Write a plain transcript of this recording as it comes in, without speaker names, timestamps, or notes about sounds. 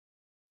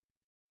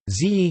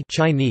Zhiyi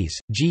Chinese,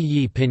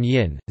 Zhiyi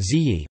Pinyin,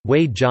 Zhiyi,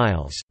 Wade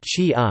Giles,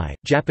 Chi-I,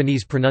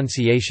 Japanese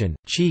pronunciation,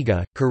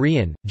 Chiga,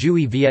 Korean,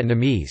 Jui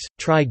Vietnamese,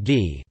 Tri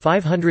Gi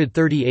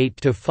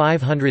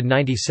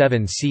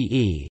 538–597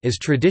 CE is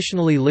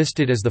traditionally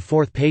listed as the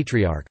fourth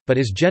patriarch, but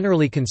is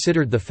generally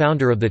considered the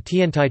founder of the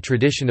Tiantai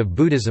tradition of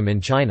Buddhism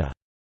in China.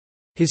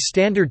 His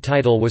standard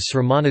title was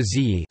Sramana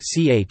Zhiyi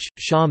ch.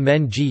 Sha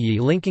Men Zhiyi,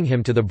 linking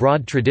him to the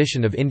broad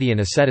tradition of Indian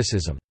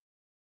asceticism.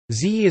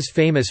 Zhiyi is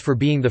famous for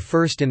being the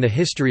first in the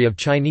history of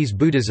Chinese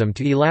Buddhism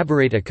to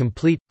elaborate a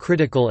complete,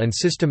 critical and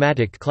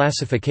systematic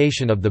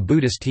classification of the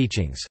Buddhist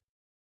teachings.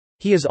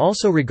 He is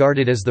also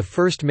regarded as the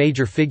first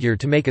major figure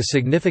to make a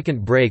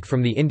significant break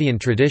from the Indian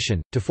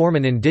tradition, to form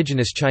an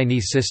indigenous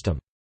Chinese system.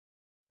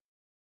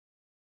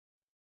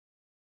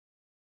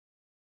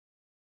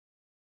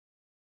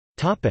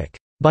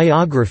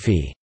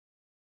 Biography.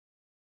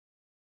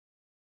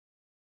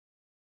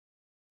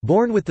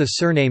 Born with the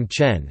surname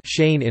Chen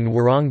Shane in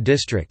Wurong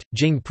District,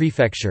 Jing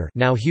Prefecture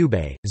now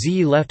Hubei,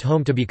 Zhiyi left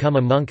home to become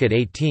a monk at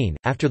 18,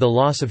 after the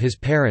loss of his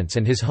parents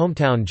and his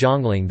hometown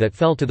Zhongling that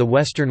fell to the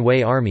Western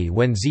Wei Army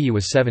when Zhiyi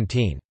was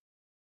 17.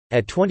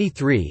 At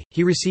 23,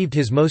 he received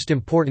his most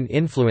important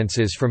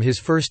influences from his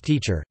first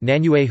teacher,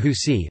 Nanyue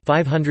Husi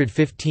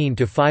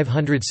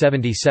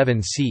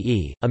 (515–577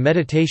 CE), a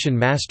meditation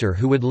master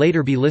who would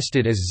later be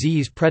listed as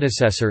Zhiyi's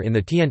predecessor in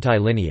the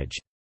Tiantai lineage.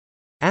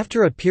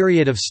 After a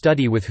period of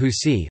study with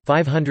Husi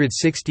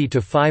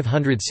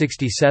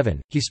 (560–567),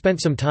 he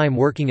spent some time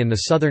working in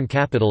the southern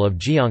capital of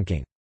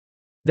Jiangqing.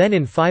 Then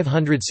in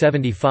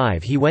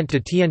 575 he went to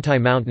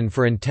Tiantai Mountain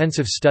for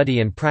intensive study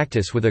and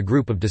practice with a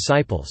group of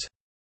disciples.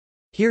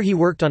 Here he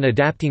worked on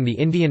adapting the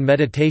Indian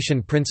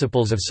meditation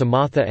principles of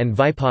samatha and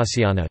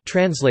vipassana,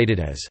 translated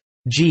as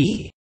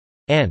ji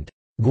and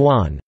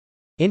guan,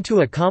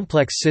 into a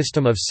complex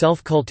system of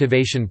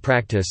self-cultivation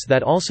practice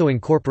that also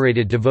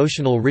incorporated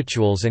devotional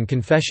rituals and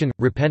confession,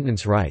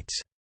 repentance rites.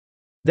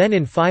 Then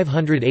in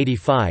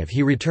 585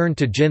 he returned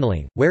to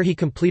Jinling, where he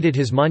completed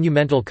his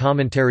monumental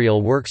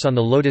commentarial works on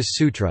the Lotus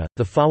Sutra,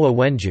 the Fawa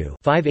Wenju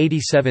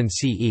 587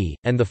 CE,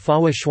 and the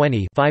Fawa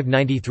Xuanyi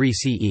 593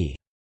 CE.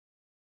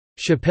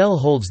 Chappelle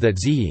holds that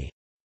Zhiyi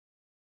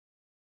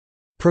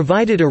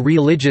provided a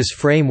religious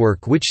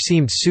framework which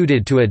seemed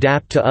suited to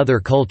adapt to other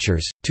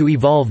cultures, to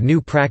evolve new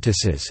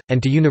practices,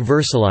 and to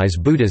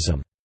universalize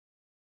Buddhism.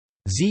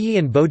 Zhiyi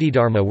and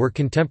Bodhidharma were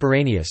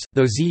contemporaneous,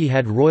 though Zhiyi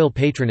had royal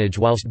patronage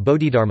whilst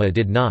Bodhidharma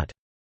did not.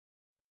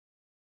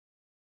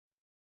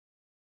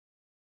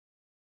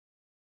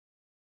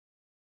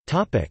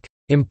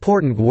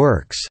 Important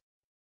works.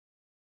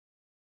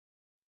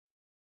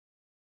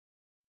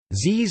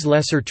 Zhiyi's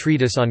lesser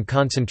treatise on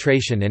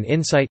concentration and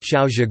insight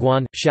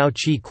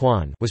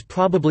was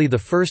probably the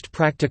first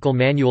practical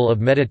manual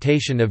of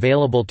meditation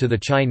available to the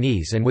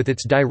Chinese, and with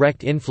its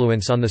direct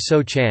influence on the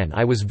So Chan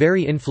I was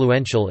very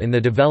influential in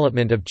the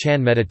development of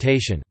Chan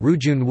meditation.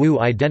 Rujun Wu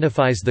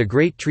identifies the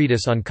great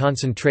treatise on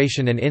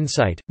concentration and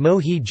insight, Mo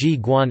He Ji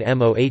Guan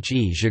Mohe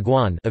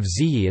Zhiguan of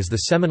Zhiyi as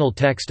the seminal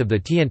text of the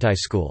Tiantai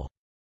school.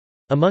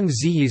 Among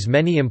Zhiyi's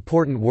many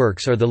important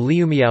works are the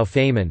Liumiao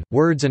Feimen,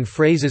 Words and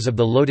Phrases of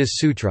the Lotus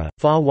Sutra,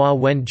 Fa Wa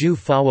Wenju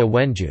Fawa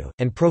Wenju,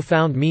 and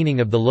Profound Meaning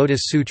of the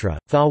Lotus Sutra,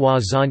 Fa Wa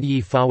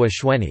Zanyi Fawa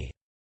Xuanyi.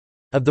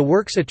 Of the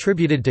works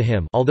attributed to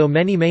him, although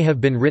many may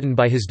have been written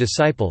by his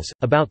disciples,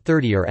 about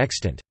 30 are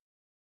extant.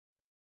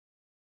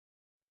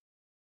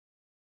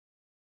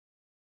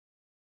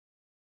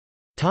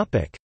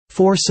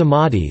 Four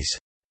Samadhis.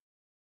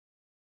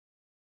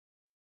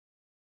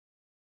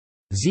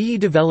 Zhiyi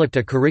developed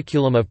a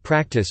curriculum of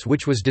practice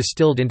which was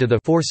distilled into the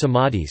Four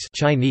Samadhis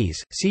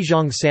Chinese,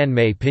 Xizhang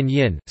Sanmei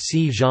Pinyin,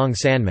 Xizhang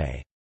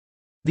Sanmei.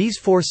 These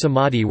four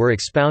samadhi were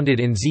expounded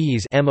in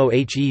Zhiyi's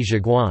Mohe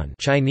Zhiguan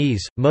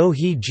Chinese, Mo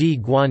He Ji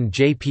Guan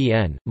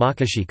Jpn,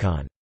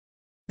 Makashikan.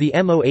 The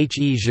Mohe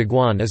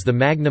Zhiguan is the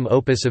magnum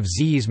opus of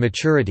Zhiyi's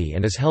maturity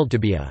and is held to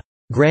be a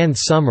grand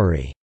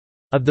summary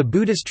of the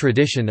Buddhist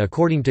tradition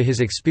according to his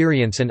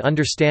experience and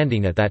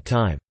understanding at that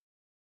time.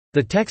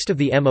 The text of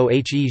the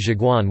Mohe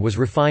Zhiguan was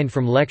refined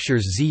from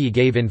lectures Zhiyi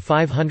gave in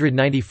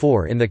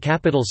 594 in the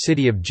capital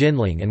city of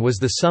Jinling and was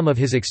the sum of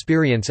his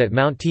experience at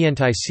Mount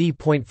Tiantai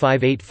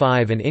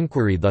c.585 and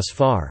inquiry thus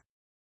far.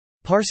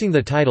 Parsing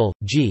the title,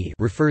 Ji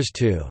refers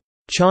to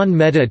Chan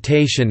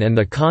meditation and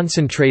the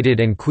concentrated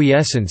and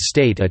quiescent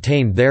state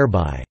attained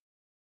thereby,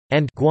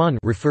 and Guan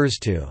refers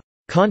to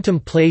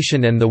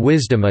contemplation and the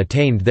wisdom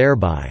attained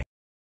thereby.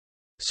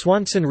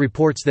 Swanson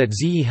reports that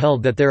Zhiyi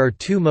held that there are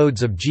two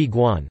modes of Ji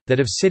Guan, that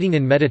of sitting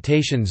in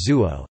meditation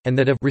Zuo, and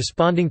that of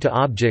responding to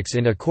objects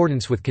in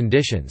accordance with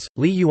conditions,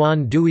 Li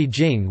Yuan Dui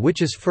Jing,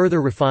 which is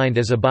further refined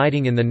as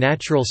abiding in the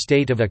natural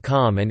state of a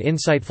calm and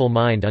insightful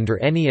mind under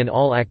any and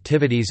all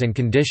activities and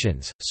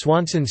conditions.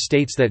 Swanson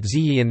states that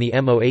Zhiyi in the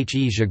Mohe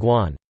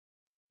Zhiguan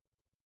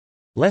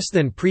less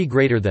than pre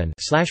greater than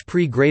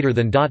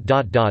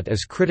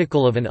is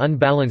critical of an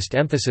unbalanced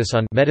emphasis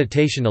on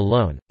meditation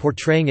alone,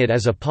 portraying it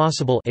as a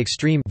possible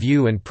extreme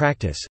view and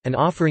practice, and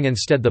offering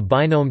instead the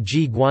binome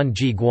Ji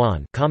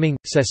Guan calming,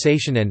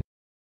 cessation and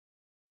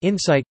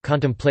Insight,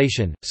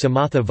 contemplation,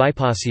 samatha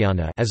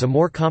vipassana as a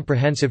more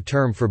comprehensive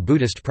term for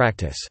Buddhist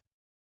practice.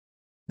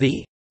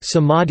 The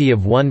samadhi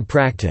of one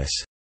practice,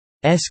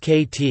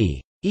 SKT,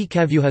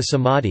 Ekavyuha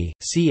Samadhi,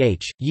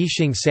 ch.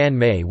 Yixing San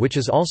Mei, which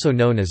is also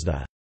known as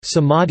the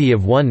samadhi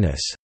of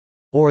oneness,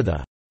 or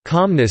the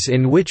calmness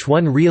in which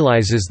one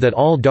realizes that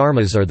all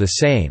dharmas are the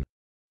same.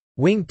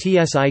 Wing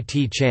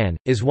Tsit Chan,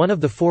 is one of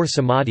the four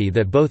samadhi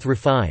that both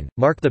refine,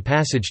 mark the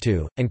passage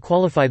to, and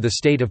qualify the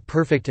state of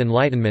perfect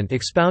enlightenment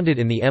expounded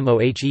in the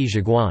Mohe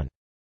Zhiguan.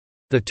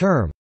 The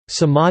term,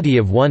 samadhi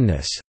of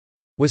oneness,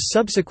 was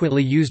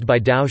subsequently used by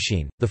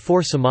Daoxin. The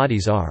four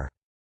samadhis are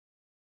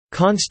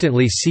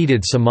constantly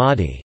seated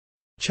samadhi,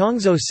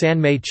 Chongzhou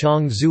Sanmei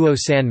Chong Zuo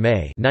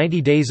Sanmei,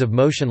 90 days of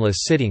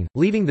motionless sitting,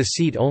 leaving the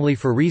seat only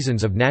for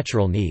reasons of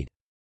natural need.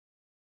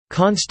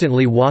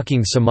 Constantly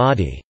walking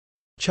samadhi,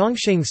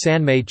 Chongxing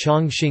Sanmei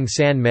Chongxing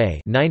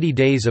Sanmei, 90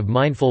 days of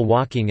mindful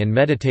walking and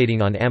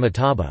meditating on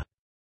Amitabha.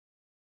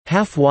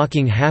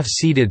 Half-walking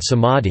half-seated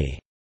samadhi,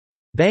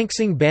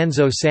 Banxing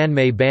Banzhou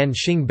Sanmei Ban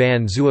Xing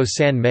Ban Zuo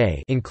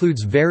Sanmei,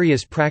 includes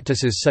various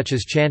practices such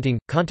as chanting,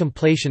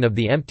 contemplation of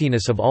the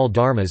emptiness of all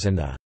dharmas, and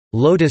the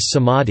lotus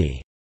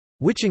samadhi,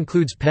 which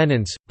includes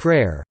penance,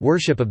 prayer,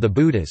 worship of the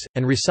Buddhas,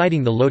 and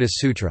reciting the Lotus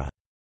Sutra.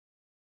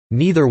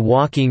 Neither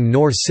walking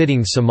nor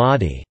sitting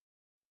samadhi,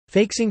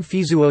 Feixing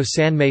Fizuo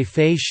Sanmei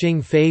Fei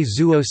Xing Fei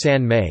Zuo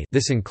Sanmei.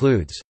 This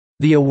includes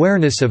the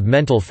awareness of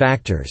mental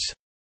factors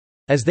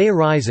as they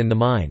arise in the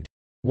mind.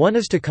 One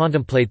is to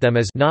contemplate them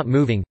as not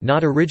moving,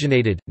 not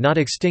originated, not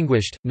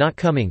extinguished, not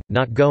coming,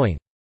 not going.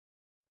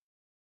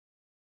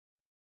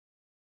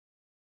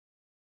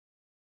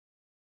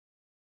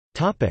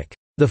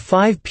 The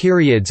 5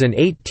 periods and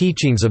 8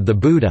 teachings of the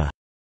Buddha.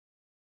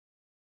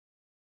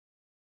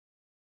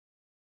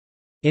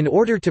 In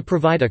order to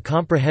provide a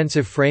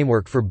comprehensive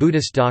framework for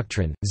Buddhist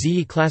doctrine,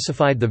 Zhiyi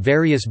classified the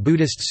various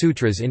Buddhist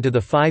sutras into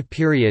the 5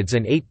 periods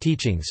and 8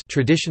 teachings,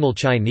 traditional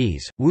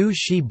Chinese, Wu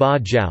Shi Ba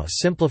Jiao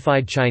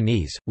simplified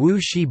Chinese,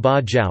 Wu Shi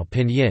Ba Jiao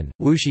pinyin,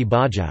 Wu Shi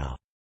Ba Jiao.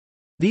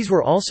 These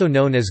were also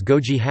known as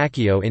Goji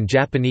Hakkyo in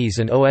Japanese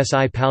and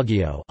Osi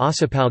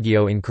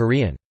Palgyo in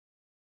Korean.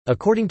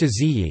 According to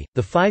Zhiyi,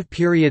 the 5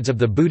 periods of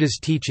the Buddha's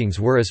teachings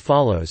were as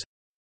follows.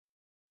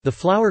 The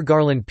flower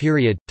garland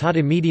period, taught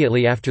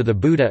immediately after the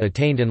Buddha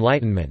attained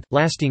enlightenment,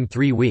 lasting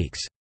 3 weeks.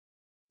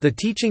 The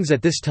teachings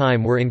at this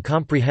time were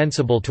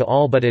incomprehensible to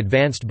all but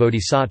advanced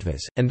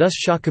bodhisattvas, and thus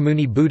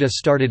Shakyamuni Buddha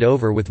started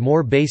over with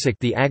more basic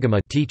the Agama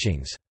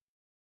teachings.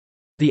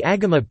 The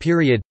Agama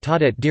period,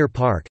 taught at Deer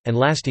Park, and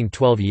lasting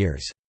 12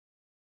 years.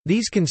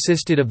 These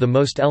consisted of the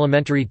most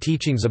elementary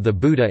teachings of the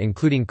Buddha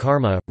including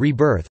karma,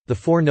 rebirth, the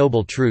Four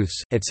Noble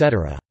Truths,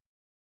 etc.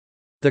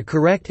 The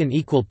correct and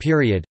equal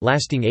period,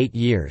 lasting 8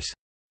 years.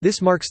 This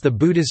marks the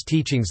Buddha's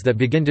teachings that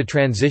begin to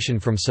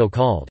transition from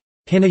so-called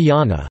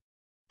Hinayana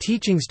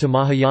teachings to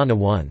Mahayana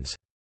ones.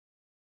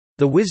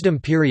 The wisdom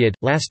period,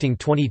 lasting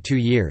 22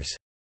 years.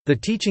 The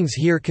teachings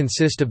here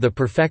consist of the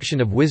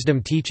perfection of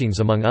wisdom teachings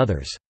among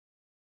others.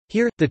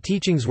 Here, the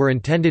teachings were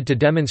intended to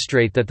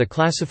demonstrate that the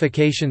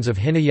classifications of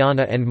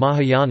Hinayana and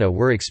Mahayana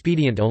were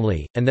expedient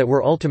only, and that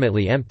were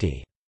ultimately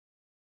empty.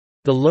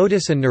 The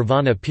lotus and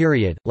nirvana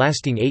period,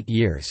 lasting 8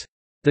 years.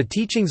 The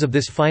teachings of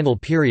this final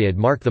period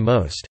mark the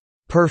most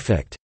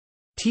perfect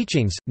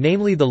teachings,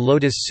 namely the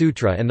Lotus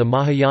Sutra and the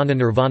Mahayana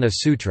Nirvana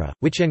Sutra,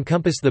 which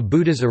encompass the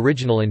Buddha's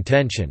original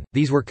intention.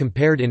 These were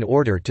compared in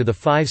order to the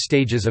 5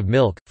 stages of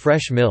milk,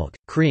 fresh milk,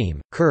 cream,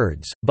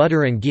 curds,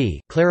 butter and ghee,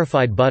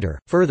 clarified butter.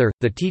 Further,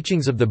 the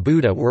teachings of the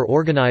Buddha were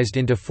organized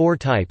into 4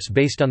 types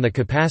based on the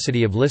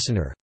capacity of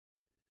listener.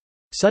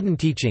 Sudden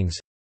teachings,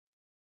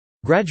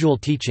 gradual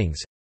teachings,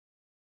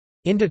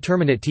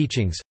 indeterminate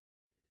teachings,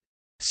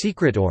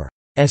 secret or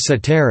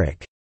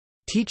esoteric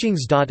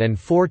teachings. And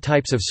 4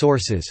 types of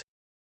sources: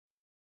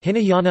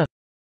 Hinayana,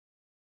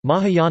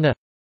 Mahayana,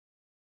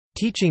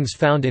 teachings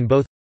found in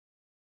both,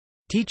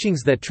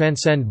 teachings that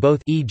transcend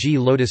both, e.g.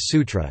 Lotus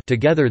Sutra.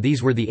 Together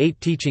these were the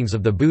 8 teachings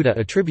of the Buddha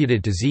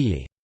attributed to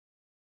Zhiyi.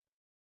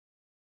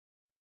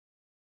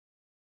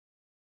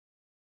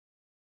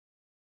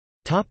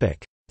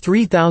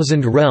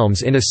 3,000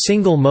 realms in a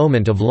single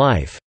moment of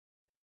life.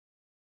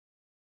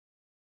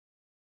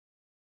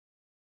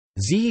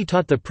 Zhiyi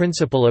taught the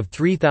principle of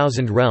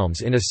 3,000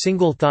 realms in a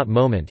single thought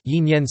moment,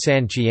 Yinyan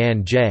San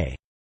Qian J.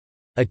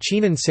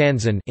 Achinan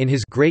Sanzan in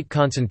his Great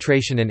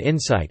Concentration and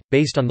Insight,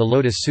 based on the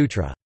Lotus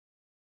Sutra.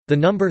 The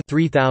number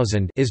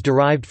 3000 is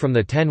derived from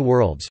the 10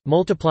 worlds,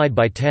 multiplied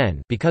by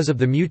 10 because of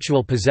the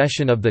mutual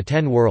possession of the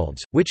 10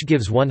 worlds, which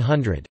gives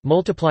 100,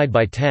 multiplied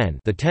by 10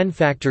 the 10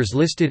 factors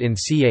listed in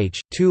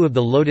ch. 2 of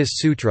the Lotus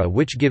Sutra,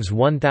 which gives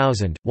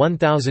 1000,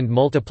 1000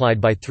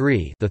 multiplied by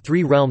 3 the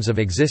 3 realms of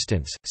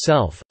existence,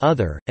 self,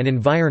 other, and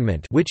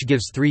environment, which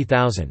gives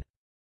 3000.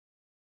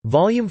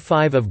 Volume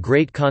 5 of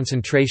Great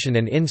Concentration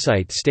and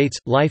Insight states,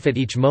 life at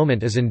each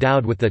moment is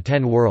endowed with the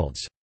 10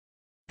 worlds.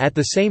 At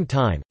the same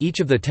time, each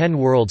of the 10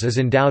 worlds is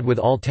endowed with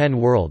all 10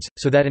 worlds,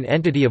 so that an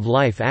entity of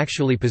life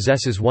actually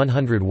possesses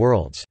 100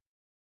 worlds.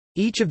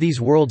 Each of these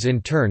worlds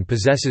in turn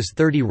possesses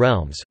 30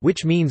 realms,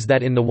 which means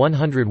that in the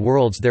 100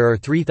 worlds there are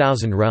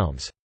 3,000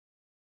 realms.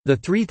 The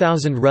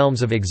 3,000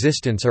 realms of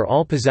existence are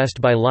all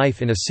possessed by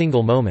life in a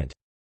single moment.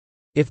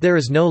 If there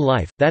is no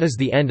life, that is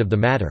the end of the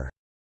matter.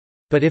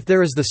 But if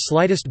there is the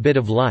slightest bit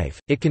of life,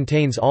 it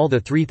contains all the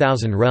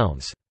 3,000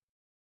 realms.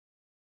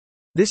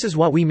 This is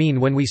what we mean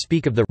when we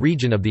speak of the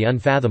region of the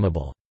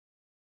unfathomable.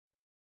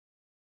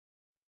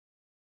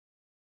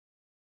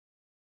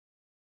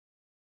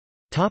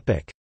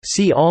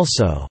 See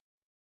also: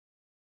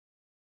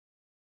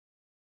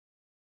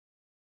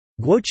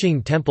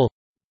 Guoqing Temple,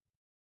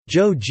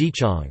 Zhou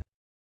Jichang.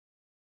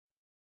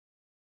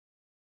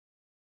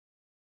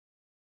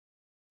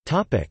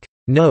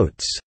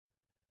 Notes.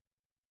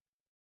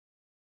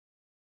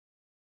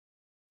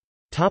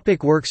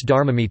 Works: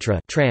 Dharmamitra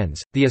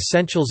trans. The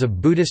Essentials of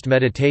Buddhist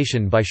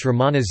Meditation by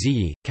Shramana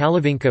Zhiyi,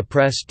 Kalavinka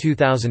Press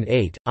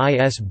 2008,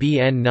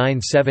 ISBN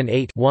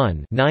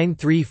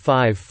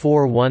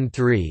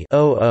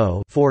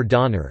 978-1-935413-00-4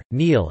 Donner,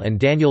 Neil and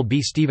Daniel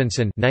B.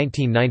 Stevenson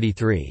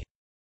 1993.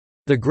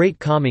 The Great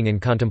Calming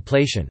and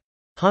Contemplation.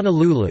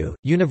 Honolulu,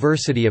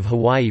 University of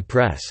Hawaii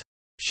Press.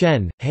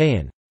 Shen,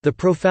 Heian. The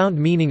Profound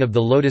Meaning of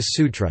the Lotus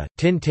Sutra,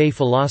 Tin Te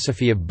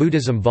Philosophy of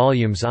Buddhism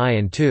Volumes I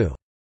and II.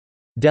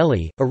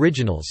 Delhi,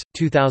 Originals,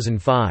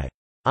 2005.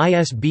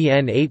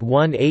 ISBN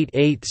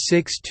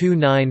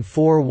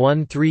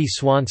 8188629413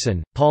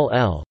 Swanson, Paul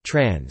L.,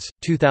 trans.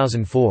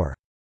 2004.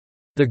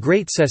 The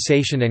Great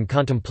Cessation and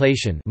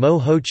Contemplation Mo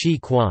Ho Chi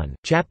Kwan,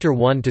 Chapter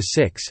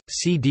 1–6,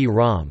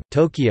 CD-ROM,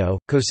 Tokyo,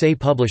 Kosei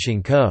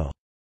Publishing Co.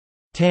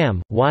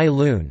 Tam, Y.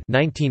 Lun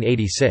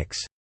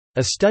 1986.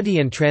 A Study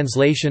and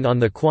Translation on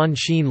the Quan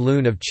Shin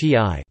Lun of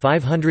Chi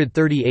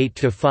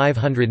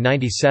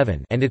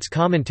 538–597 and its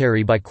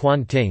commentary by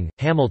Quan Ting,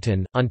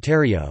 Hamilton,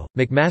 Ontario,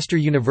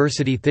 McMaster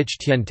University Thich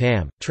Tien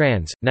Tam,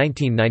 trans.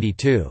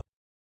 1992.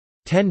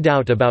 10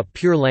 Doubt About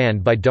Pure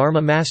Land by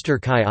Dharma Master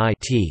Kai I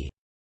T.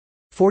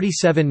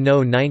 47 No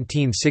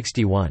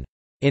 1961.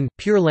 In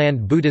Pure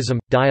Land Buddhism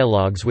 –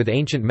 Dialogues with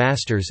Ancient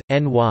Masters,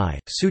 N.Y.,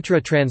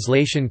 Sutra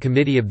Translation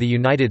Committee of the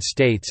United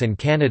States and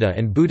Canada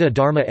and Buddha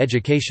Dharma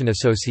Education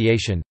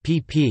Association,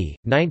 pp.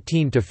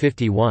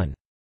 19–51.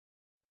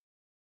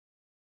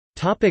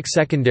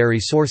 Secondary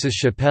sources: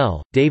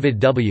 Chappelle,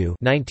 David W.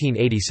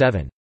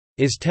 1987.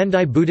 Is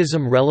Tendai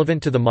Buddhism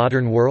relevant to the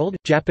modern world?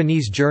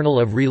 Japanese Journal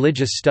of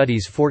Religious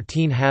Studies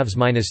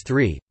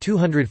 14/3,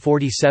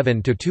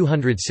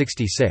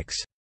 247–266.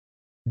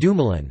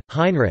 Dumoulin,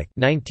 Heinrich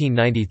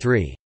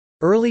 1993.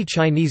 Early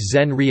Chinese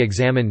Zen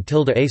Re-examined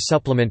 _A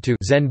Supplement to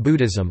Zen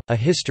Buddhism, A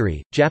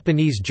History,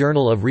 Japanese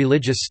Journal of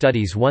Religious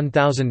Studies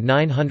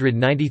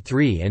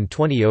 1993 and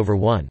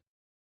 20/1.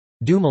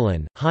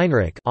 Dumoulin,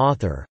 Heinrich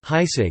author,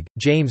 Heisig,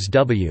 James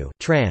W.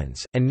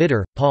 trans, and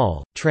Knitter,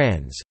 Paul,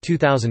 trans,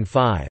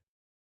 2005.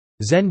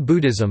 Zen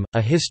Buddhism,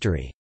 A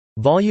History.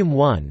 Volume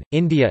 1,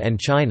 India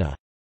and China.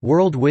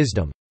 World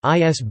Wisdom.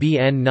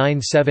 ISBN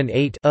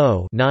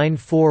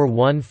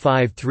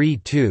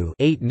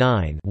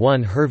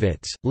 978-0-941532-89-1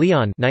 Hurwitz,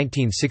 Leon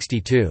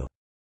 1962.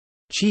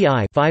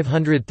 Chi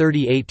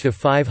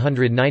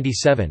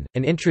 538–597,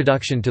 An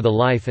Introduction to the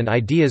Life and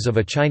Ideas of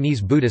a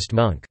Chinese Buddhist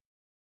Monk.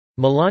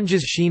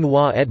 Mélanges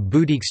chinois et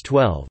bouddhiques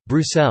 12,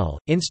 Bruxelles,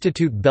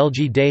 Institut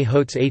Belge des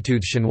Hautes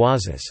Études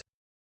Chinoises.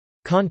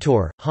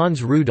 Contour,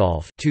 Hans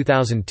Rudolph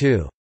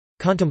 2002.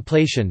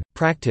 Contemplation,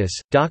 Practice,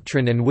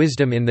 Doctrine and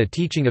Wisdom in the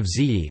Teaching of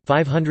Zhiyi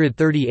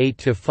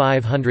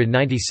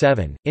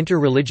 538–597,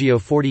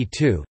 Interreligio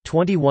 42,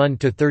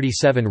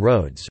 21–37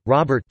 Rhodes,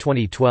 Robert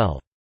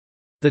 2012.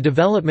 The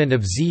Development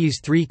of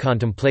Zhiyi's Three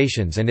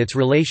Contemplations and its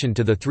Relation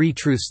to the Three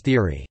Truths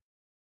Theory.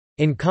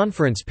 In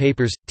Conference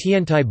Papers,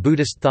 Tiantai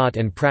Buddhist Thought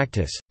and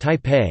Practice,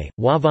 Taipei,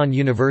 Huavan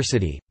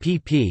University,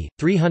 pp.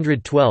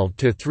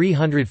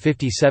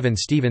 312–357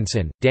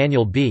 Stevenson,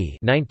 Daniel B.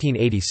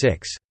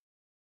 1986.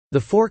 The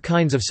Four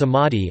Kinds of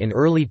Samadhi in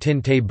Early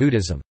Tin-Te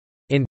Buddhism.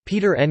 In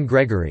Peter N.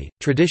 Gregory,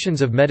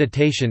 Traditions of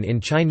Meditation in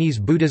Chinese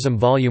Buddhism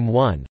Volume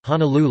 1,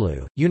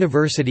 Honolulu,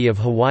 University of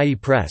Hawaii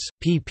Press,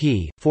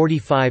 pp.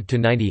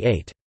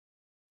 45–98.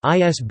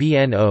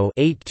 ISBN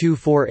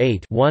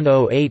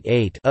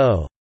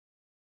 0-8248-1088-0.